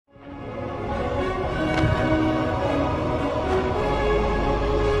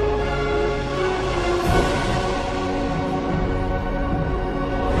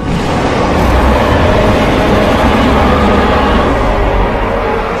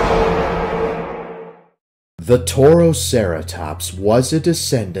The Tauroceratops was a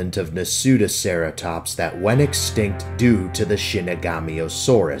descendant of Octoceratops that went extinct due to the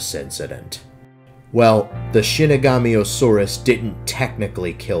Shinigamiosaurus incident. Well, the Shinigamiosaurus didn't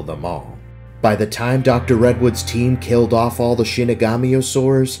technically kill them all. By the time Dr. Redwood's team killed off all the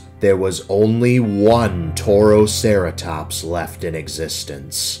Shinigamiosaurs, there was only one Tauroceratops left in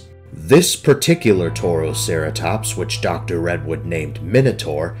existence. This particular Tauroceratops, which Dr. Redwood named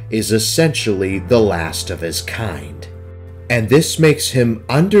Minotaur, is essentially the last of his kind. And this makes him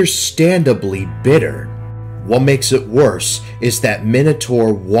understandably bitter. What makes it worse is that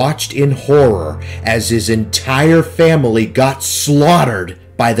Minotaur watched in horror as his entire family got slaughtered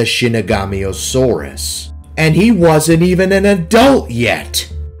by the Shinigamiosaurus. And he wasn't even an adult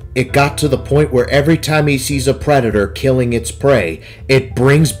yet! It got to the point where every time he sees a predator killing its prey, it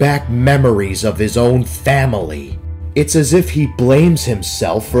brings back memories of his own family. It's as if he blames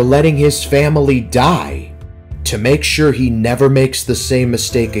himself for letting his family die. To make sure he never makes the same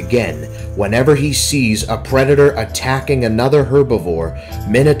mistake again, whenever he sees a predator attacking another herbivore,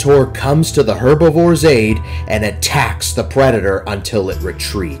 Minotaur comes to the herbivore's aid and attacks the predator until it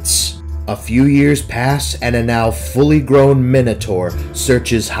retreats. A few years pass and a now fully grown Minotaur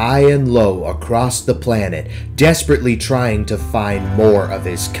searches high and low across the planet, desperately trying to find more of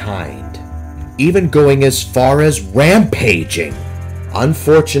his kind, even going as far as rampaging.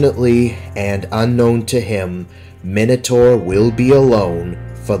 Unfortunately, and unknown to him, Minotaur will be alone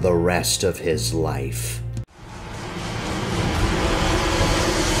for the rest of his life.